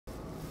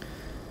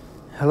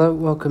Hello,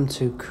 welcome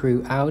to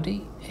Crewe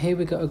Audi. Here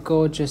we got a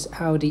gorgeous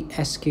Audi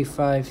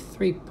SQ5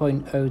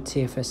 3.0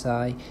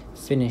 TFSI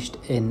finished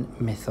in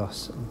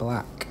Mythos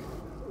Black.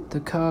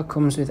 The car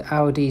comes with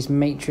Audi's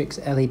Matrix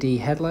LED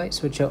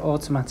headlights, which are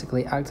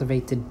automatically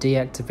activated,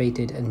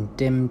 deactivated and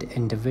dimmed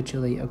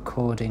individually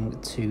according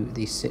to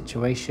the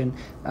situation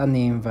and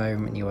the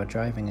environment you are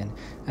driving in.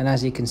 And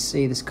as you can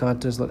see, this car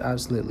does look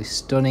absolutely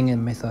stunning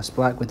in Mythos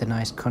Black with a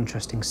nice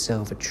contrasting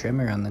silver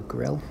trim around the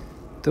grille.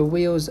 The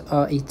wheels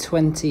are a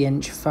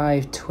 20-inch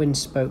 5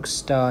 twin-spoke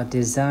star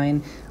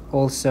design,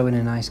 also in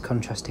a nice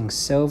contrasting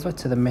silver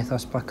to the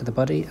Mythos Black of the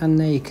body, and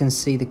there you can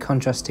see the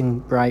contrasting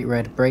bright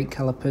red brake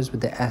calipers with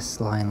the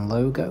S-line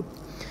logo.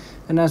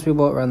 And as we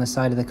walk around the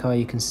side of the car,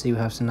 you can see we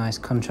have some nice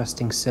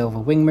contrasting silver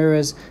wing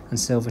mirrors and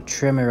silver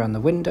trim around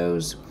the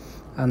windows,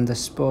 and the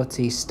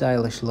sporty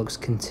stylish looks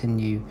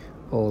continue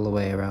all the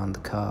way around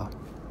the car.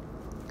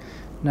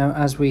 Now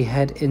as we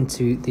head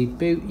into the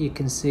boot, you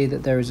can see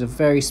that there is a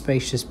very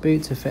spacious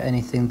boot to fit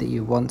anything that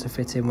you want to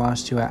fit in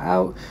whilst you are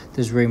out.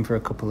 There's room for a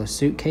couple of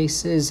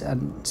suitcases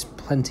and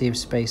plenty of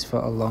space for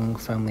a long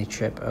family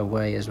trip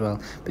away as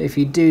well. But if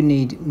you do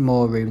need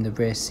more room, the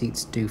rear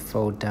seats do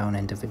fold down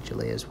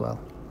individually as well.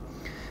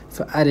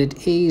 For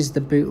added ease, the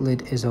boot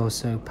lid is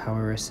also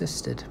power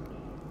assisted.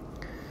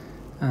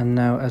 And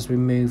now as we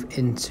move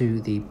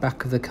into the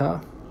back of the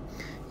car,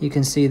 you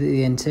can see that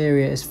the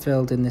interior is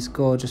filled in this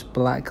gorgeous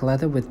black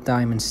leather with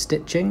diamond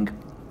stitching.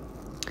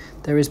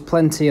 There is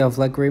plenty of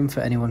legroom for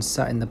anyone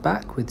sat in the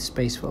back with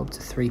space for up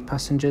to 3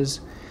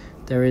 passengers.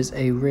 There is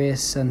a rear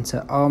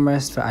centre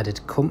armrest for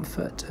added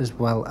comfort, as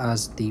well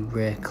as the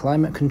rear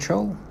climate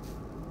control.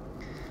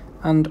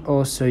 And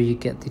also you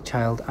get the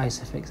child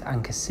Isofix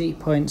anchor seat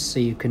points, so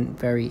you can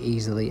very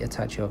easily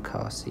attach your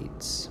car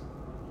seats.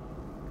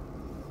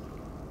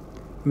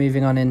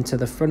 Moving on into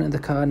the front of the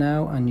car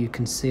now, and you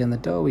can see on the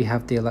door we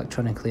have the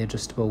electronically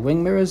adjustable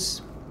wing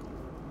mirrors,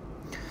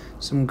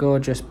 some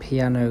gorgeous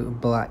piano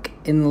black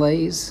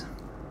inlays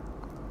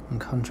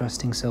and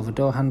contrasting silver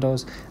door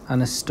handles,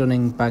 and a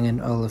stunning Bang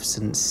 &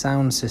 Olufsen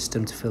sound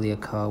system to fill your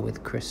car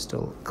with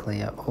crystal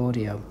clear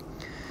audio.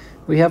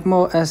 We have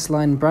more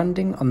S-line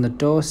branding on the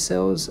door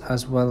sills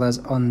as well as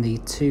on the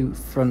 2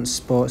 front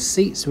sport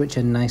seats, which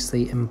are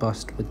nicely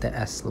embossed with the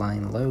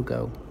S-line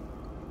logo.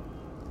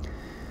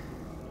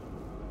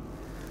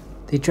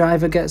 The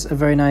driver gets a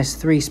very nice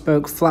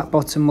 3-spoke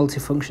flat-bottom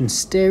multifunction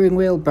steering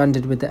wheel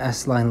branded with the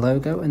S-Line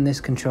logo, and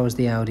this controls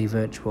the Audi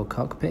virtual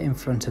cockpit in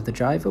front of the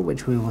driver,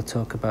 which we will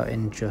talk about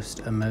in just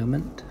a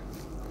moment.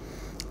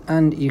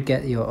 And you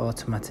get your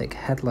automatic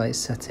headlight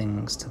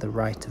settings to the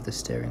right of the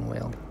steering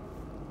wheel.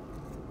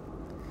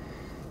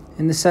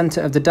 In the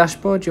centre of the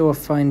dashboard you will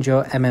find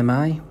your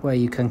MMI, where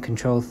you can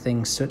control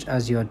things such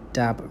as your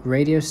DAB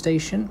radio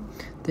station.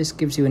 This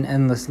gives you an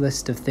endless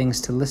list of things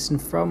to listen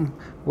from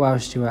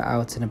whilst you are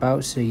out and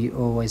about, so you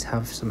always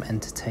have some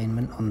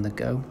entertainment on the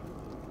go.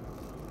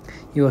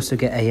 You also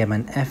get AM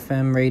and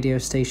FM radio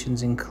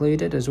stations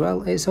included as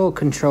well. It's all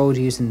controlled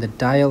using the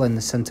dial in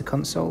the centre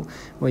console,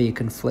 where you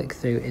can flick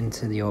through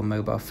into your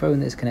mobile phone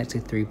that's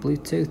connected through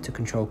Bluetooth to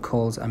control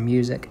calls and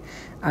music,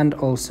 and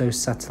also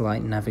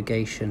satellite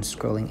navigation,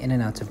 scrolling in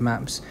and out of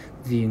maps,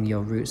 viewing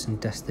your routes and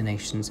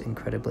destinations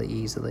incredibly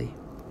easily.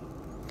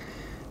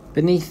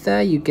 Beneath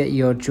there you get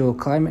your dual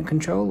climate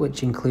control,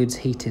 which includes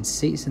heated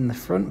seats in the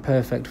front,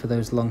 perfect for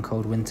those long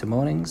cold winter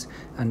mornings,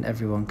 and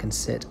everyone can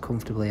sit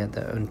comfortably at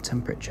their own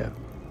temperature.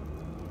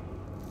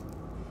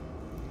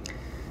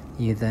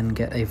 You then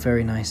get a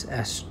very nice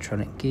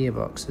S-tronic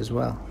gearbox as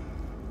well.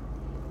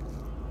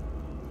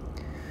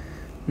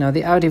 Now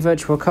the Audi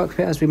virtual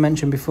cockpit, as we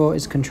mentioned before,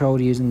 is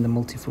controlled using the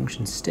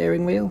multifunction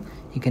steering wheel.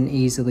 You can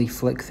easily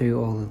flick through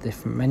all the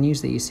different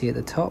menus that you see at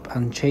the top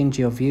and change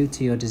your view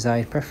to your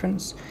desired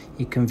preference.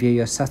 You can view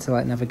your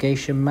satellite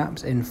navigation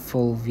maps in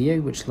full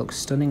view, which looks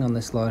stunning on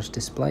this large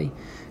display.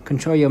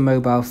 Control your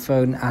mobile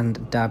phone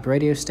and DAB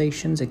radio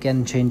stations,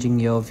 again changing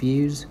your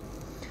views.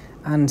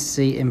 And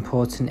see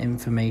important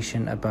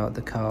information about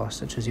the car,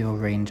 such as your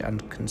range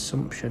and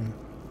consumption.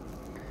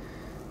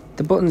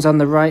 The buttons on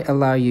the right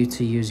allow you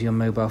to use your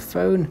mobile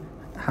phone,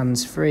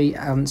 hands-free,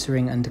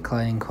 answering and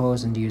declining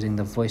calls and using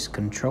the voice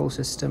control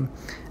system,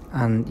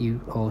 and you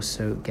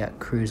also get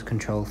cruise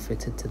control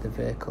fitted to the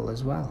vehicle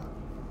as well.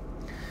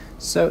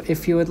 So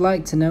if you would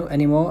like to know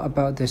any more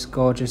about this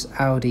gorgeous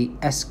Audi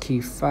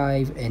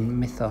SQ5 in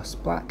Mythos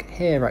Black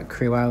here at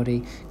Crewe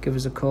Audi, give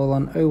us a call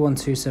on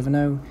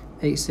 01270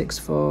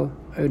 864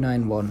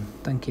 091.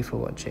 Thank you for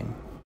watching.